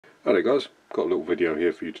Hi there guys, got a little video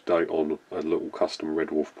here for you today on a little custom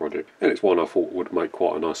Redwolf project, and it's one I thought would make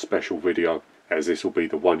quite a nice special video as this will be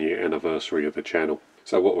the 1 year anniversary of the channel.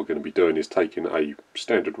 So what we're going to be doing is taking a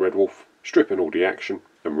standard Redwolf, stripping all the action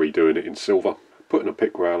and redoing it in silver, putting a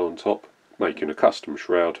pick rail on top, making a custom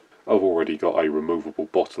shroud. I've already got a removable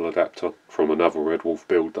bottle adapter from another Redwolf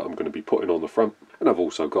build that I'm going to be putting on the front, and I've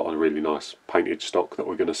also got a really nice painted stock that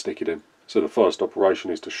we're going to stick it in. So the first operation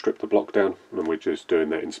is to strip the block down, and we're just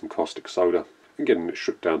doing that in some caustic soda and getting it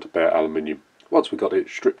stripped down to bare aluminium. Once we got it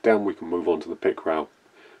stripped down, we can move on to the pick rail.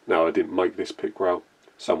 Now I didn't make this pick rail,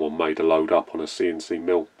 someone made a load up on a CNC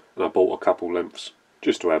mill, and I bought a couple lengths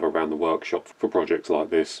just to have around the workshop for projects like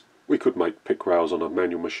this. We could make pick rails on a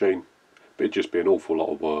manual machine, but it'd just be an awful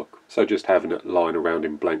lot of work, so just having it lying around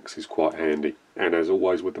in blanks is quite handy. And as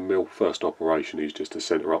always with the mill, first operation is just to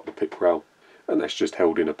centre up the pick rail, and that's just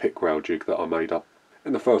held in a pick rail jig that I made up.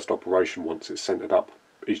 And the first operation, once it's centred up,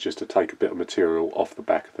 is just to take a bit of material off the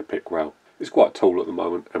back of the pick rail. It's quite tall at the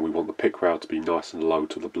moment, and we want the pick rail to be nice and low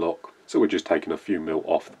to the block, so we're just taking a few mil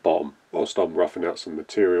off the bottom. Whilst I'm roughing out some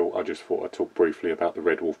material, I just thought I'd talk briefly about the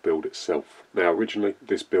Redwolf build itself. Now originally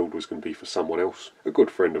this build was going to be for someone else, a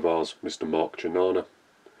good friend of ours, Mr. Mark Janana,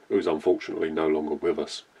 who's unfortunately no longer with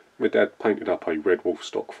us. My dad painted up a Redwolf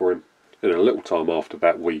stock for him, and a little time after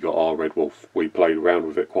that we got our Redwolf. We played around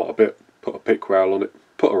with it quite a bit, put a pick rail on it,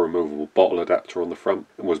 put a removable bottle adapter on the front,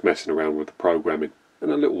 and was messing around with the programming.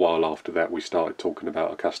 And a little while after that we started talking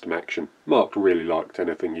about a custom action. Mark really liked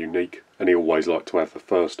anything unique, and he always liked to have the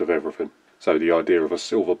first of everything. So the idea of a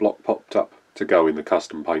silver block popped up to go in the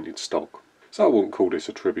custom painted stock. So I wouldn't call this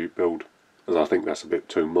a tribute build, as I think that's a bit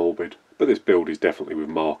too morbid, but this build is definitely with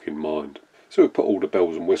Mark in mind. So we've put all the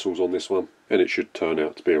bells and whistles on this one, and it should turn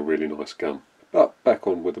out to be a really nice gun. But back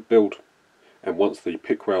on with the build, and once the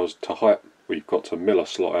pick rail's to height, we've got to mill a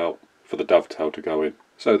slot out for the dovetail to go in.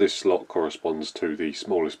 So this slot corresponds to the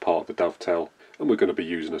smallest part of the dovetail, and we're going to be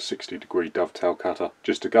using a 60-degree dovetail cutter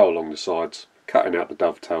just to go along the sides, cutting out the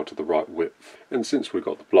dovetail to the right width. And since we've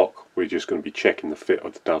got the block, we're just going to be checking the fit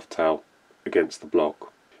of the dovetail against the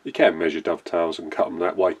block. You can measure dovetails and cut them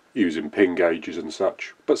that way, using pin gauges and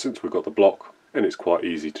such, but since we've got the block, and it's quite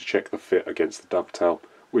easy to check the fit against the dovetail,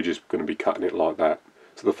 we're just going to be cutting it like that.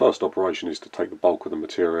 So the first operation is to take the bulk of the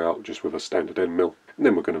material out just with a standard end mill, and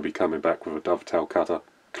then we're going to be coming back with a dovetail cutter,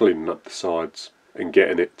 cleaning up the sides and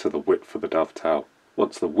getting it to the width of the dovetail.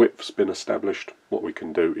 Once the width's been established, what we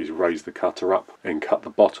can do is raise the cutter up and cut the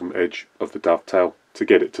bottom edge of the dovetail to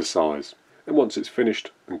get it to size. And once it's finished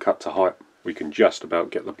and cut to height, we can just about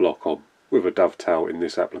get the block on. With a dovetail in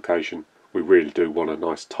this application, we really do want a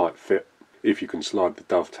nice tight fit. If you can slide the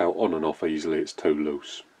dovetail on and off easily, it's too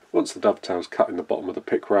loose. Once the dovetail's cut in the bottom of the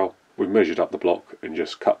pick rail, we've measured up the block and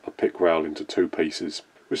just cut the pick rail into 2 pieces.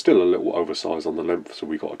 We're still a little oversized on the length, so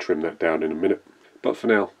we've got to trim that down in a minute. But for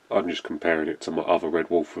now, I'm just comparing it to my other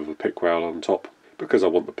Redwolf with a pick rail on top, because I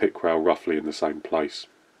want the pick rail roughly in the same place.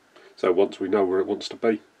 So once we know where it wants to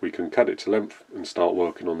be, we can cut it to length and start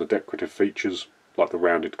working on the decorative features, like the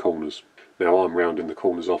rounded corners. Now I'm rounding the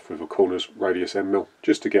corners off with a corners radius end mill,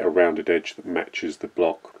 just to get a rounded edge that matches the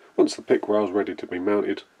block. Once the pick rail is ready to be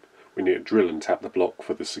mounted, we need to drill and tap the block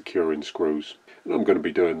for the securing screws. And I'm going to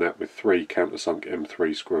be doing that with 3 countersunk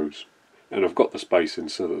M3 screws. And I've got the spacing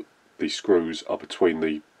so that the screws are between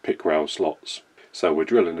the pick rail slots. So we're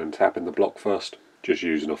drilling and tapping the block first, just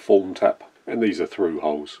using a form tap, and these are through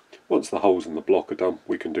holes. Once the holes in the block are done,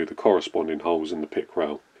 we can do the corresponding holes in the pick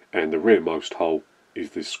rail. And the rearmost hole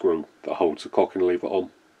is this screw that holds the cocking lever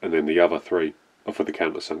on, and then the other 3 are for the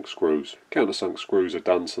countersunk screws. Countersunk screws are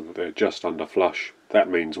done so that they're just under flush. That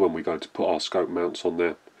means when we go to put our scope mounts on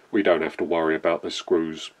there, we don't have to worry about the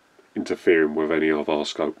screws interfering with any of our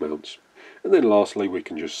scope mounts. And then lastly, we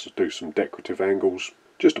can just do some decorative angles,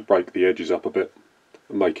 just to break the edges up a bit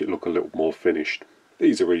and make it look a little more finished.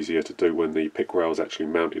 These are easier to do when the pick rail is actually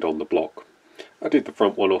mounted on the block. I did the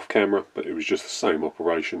front one off camera, but it was just the same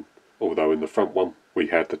operation, although in the front one we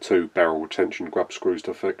had the 2 barrel retention grub screws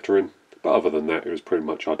to factor in, but other than that it was pretty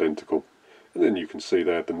much identical. And then you can see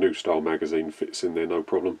there the new style magazine fits in there no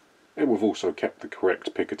problem, and we've also kept the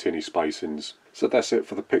correct Picatinny spacings. So that's it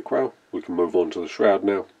for the pick rail. We can move on to the shroud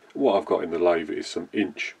now. What I've got in the lathe is some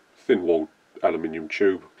inch thin walled aluminium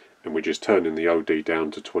tube, and we're just turning the OD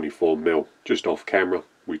down to 24mm. Just off camera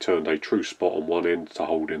we turned a true spot on one end to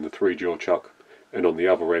hold in the 3-jaw chuck, and on the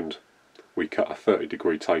other end we cut a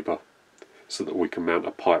 30-degree taper so that we can mount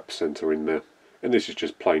a pipe centre in there. And this is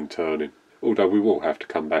just plain turning, although we will have to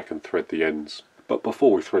come back and thread the ends. But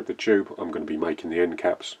before we thread the tube, I'm going to be making the end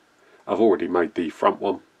caps. I've already made the front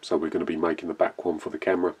one, so we're going to be making the back one for the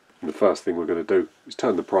camera. And the first thing we're going to do is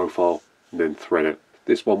turn the profile and then thread it.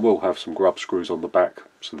 This one will have some grub screws on the back,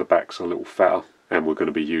 so the back's a little fatter, and we're going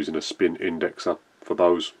to be using a spin indexer for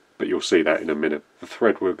those, but you'll see that in a minute. The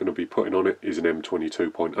thread we're going to be putting on it is an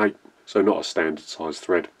M22.8, so not a standard size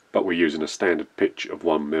thread, but we're using a standard pitch of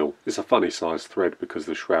 1mm. It's a funny size thread because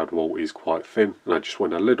the shroud wall is quite thin, and I just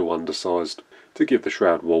went a little undersized to give the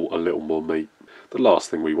shroud wall a little more meat. The last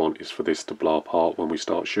thing we want is for this to blow apart when we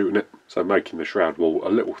start shooting it, so making the shroud wall a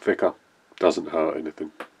little thicker doesn't hurt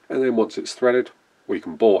anything. And then once it's threaded, we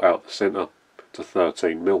can bore out the centre to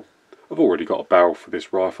 13mm. I've already got a barrel for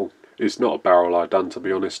this rifle. It's not a barrel I've done, to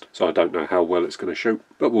be honest, so I don't know how well it's going to shoot,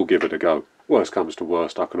 but we'll give it a go. Worst comes to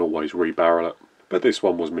worst, I can always rebarrel it, but this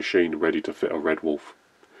one was machined ready to fit a Redwolf,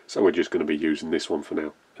 so we're just going to be using this one for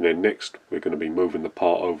now. And then next we're going to be moving the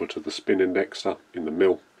part over to the spin indexer in the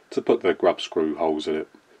mill to put the grub screw holes in it.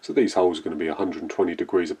 So these holes are going to be 120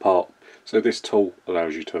 degrees apart, so this tool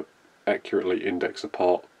allows you to accurately index a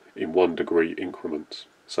part in 1 degree increments.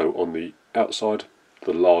 So on the outside,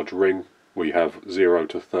 the large ring, we have 0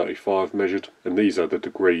 to 35 measured, and these are the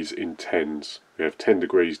degrees in tens. We have 10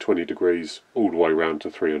 degrees, 20 degrees, all the way around to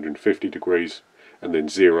 350 degrees, and then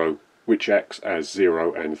 0, which acts as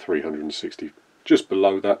 0 and 360. Just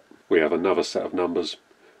below that, we have another set of numbers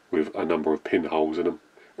with a number of pinholes in them,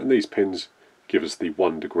 and these pins give us the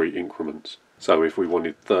 1 degree increments. So if we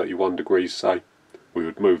wanted 31 degrees, say, we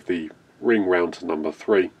would move the ring round to number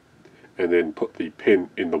 3, and then put the pin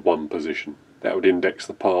in the 1 position. That would index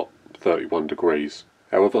the part 31 degrees.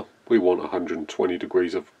 However, we want 120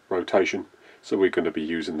 degrees of rotation, so we're going to be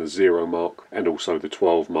using the 0 mark and also the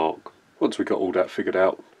 12 mark. Once we got all that figured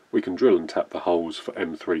out, we can drill and tap the holes for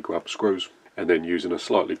M3 grub screws, and then using a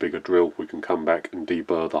slightly bigger drill we can come back and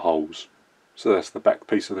deburr the holes. So that's the back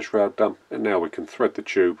piece of the shroud done, and now we can thread the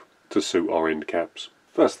tube to suit our end caps.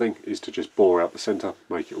 First thing is to just bore out the centre,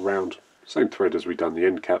 make it round. Same thread as we done the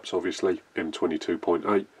end caps, obviously,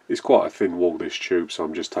 M22.8. It's quite a thin wall, this tube, so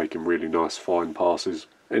I'm just taking really nice fine passes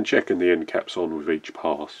and checking the end caps on with each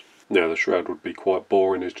pass. Now the shroud would be quite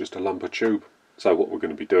boring as just a lump of tube, so what we're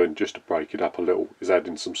going to be doing, just to break it up a little, is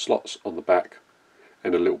adding some slots on the back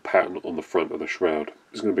and a little pattern on the front of the shroud.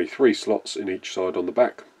 There's going to be 3 slots in each side on the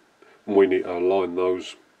back, and we need to align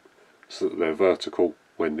those so that they're vertical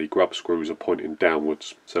when the grub screws are pointing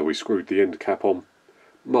downwards. So we screwed the end cap on,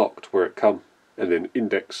 marked where it come, and then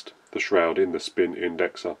indexed the shroud in the spin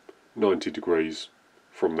indexer 90 degrees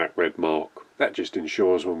from that red mark. That just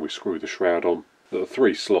ensures when we screw the shroud on that the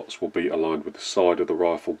 3 slots will be aligned with the side of the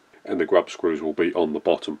rifle and the grub screws will be on the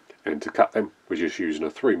bottom. And to cut them, we're just using a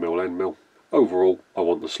 3mm end mill. Overall, I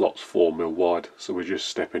want the slots 4mm wide, so we're just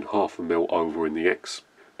stepping 1/2 mil over in the X,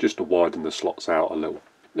 just to widen the slots out a little.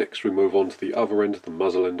 Next we move on to the other end, the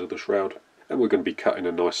muzzle end of the shroud, and we're going to be cutting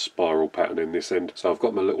a nice spiral pattern in this end. So I've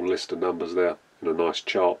got my little list of numbers there in a nice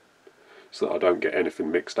chart so that I don't get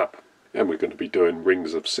anything mixed up. And we're going to be doing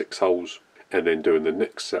rings of 6 holes, and then doing the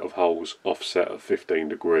next set of holes offset at 15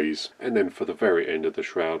 degrees. And then for the very end of the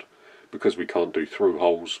shroud, because we can't do through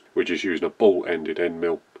holes, we're just using a ball-ended end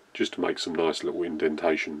mill just to make some nice little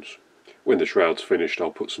indentations. When the shroud's finished,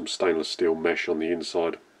 I'll put some stainless steel mesh on the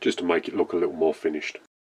inside just to make it look a little more finished.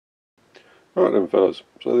 Right then fellas,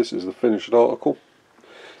 so this is the finished article.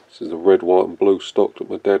 This is the red, white and blue stock that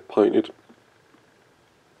my dad painted.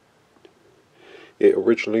 It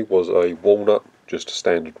originally was a walnut, just a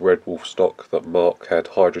standard Redwolf stock that Mark had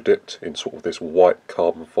hydro dipped in sort of this white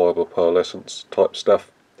carbon fibre pearlescence type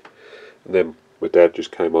stuff. And then my dad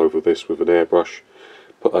just came over this with an airbrush,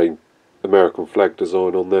 put a American flag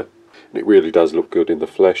design on there, and it really does look good in the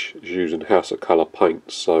flesh. It's using House of Colour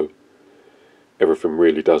paints, so everything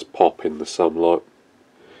really does pop in the sunlight.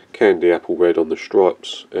 Candy apple red on the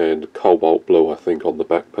stripes and cobalt blue I think on the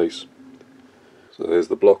back piece. So there's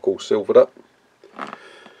the block all silvered up.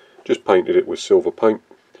 Just painted it with silver paint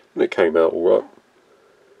and it came out alright.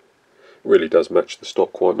 It really does match the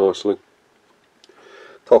stock quite nicely.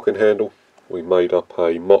 Cocking handle, we made up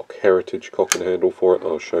a mock heritage cocking handle for it.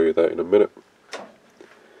 I'll show you that in a minute.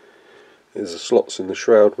 There's the slots in the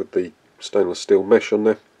shroud with the stainless steel mesh on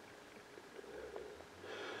there.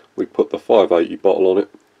 We put the 580 bottle on it.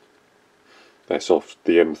 That's off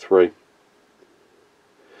the M3.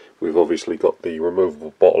 We've obviously got the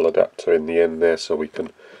removable bottle adapter in the end there, so we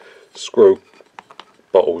can screw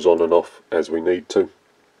bottles on and off as we need to.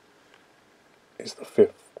 It's the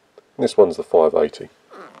 5th. This one's the 580.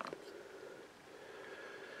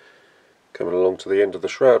 Coming along to the end of the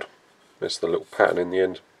shroud. There's the little pattern in the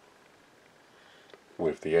end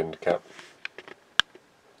with the end cap.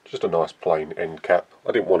 Just a nice plain end cap.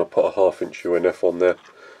 I didn't want to put a 1/2 inch UNF on there.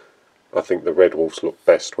 I think the Redwolves look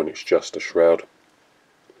best when it's just a shroud.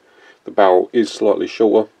 The barrel is slightly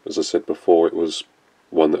shorter. As I said before, it was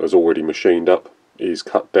one that was already machined up is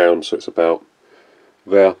cut down, so it's about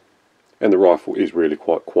there, and the rifle is really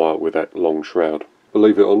quite quiet with that long shroud.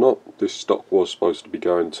 Believe it or not, this stock was supposed to be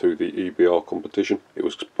going to the EBR competition. It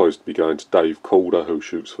was supposed to be going to Dave Calder, who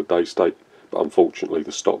shoots for Daystate, but unfortunately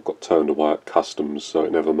the stock got turned away at customs, so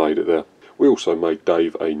it never made it there. We also made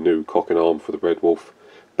Dave a new cock and arm for the Redwolf,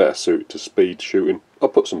 better suited to speed shooting. I'll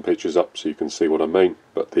put some pictures up so you can see what I mean,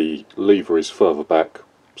 but the lever is further back,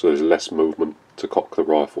 so there's less movement to cock the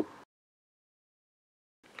rifle.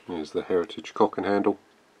 Here's the Heritage cock and handle,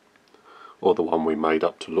 or the one we made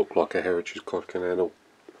up to look like a Heritage cock and handle.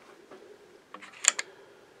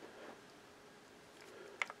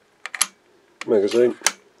 Magazine.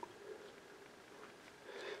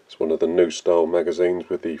 It's one of the new style magazines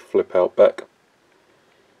with the flip out back.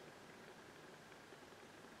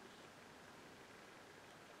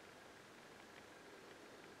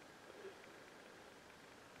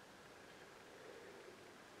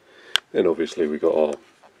 And obviously we got our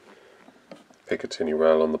Picatinny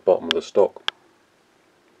rail on the bottom of the stock.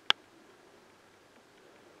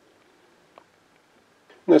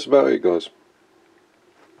 And that's about it, guys.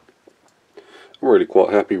 I'm really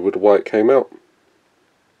quite happy with the way it came out.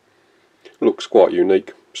 It looks quite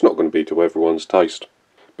unique. It's not going to be to everyone's taste,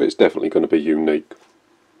 but it's definitely going to be unique.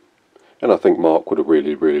 And I think Mark would have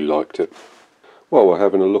really liked it. While we're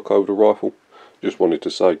having a look over the rifle, just wanted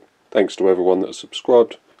to say thanks to everyone that has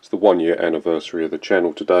subscribed. It's the 1 year anniversary of the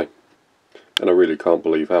channel today, and I really can't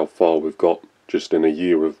believe how far we've got just in a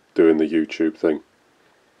year of doing the YouTube thing.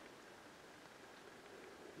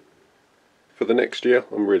 For the next year,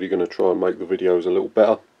 I'm really going to try and make the videos a little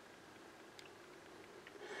better.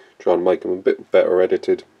 Try and make them a bit better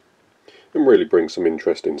edited, and really bring some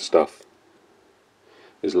interesting stuff.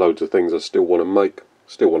 There's loads of things I still want to make,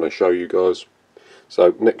 still want to show you guys.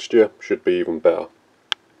 So next year should be even better.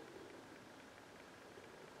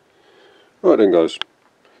 Right then, guys.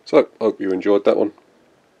 So, I hope you enjoyed that one.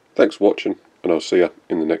 Thanks for watching, and I'll see you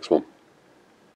in the next one.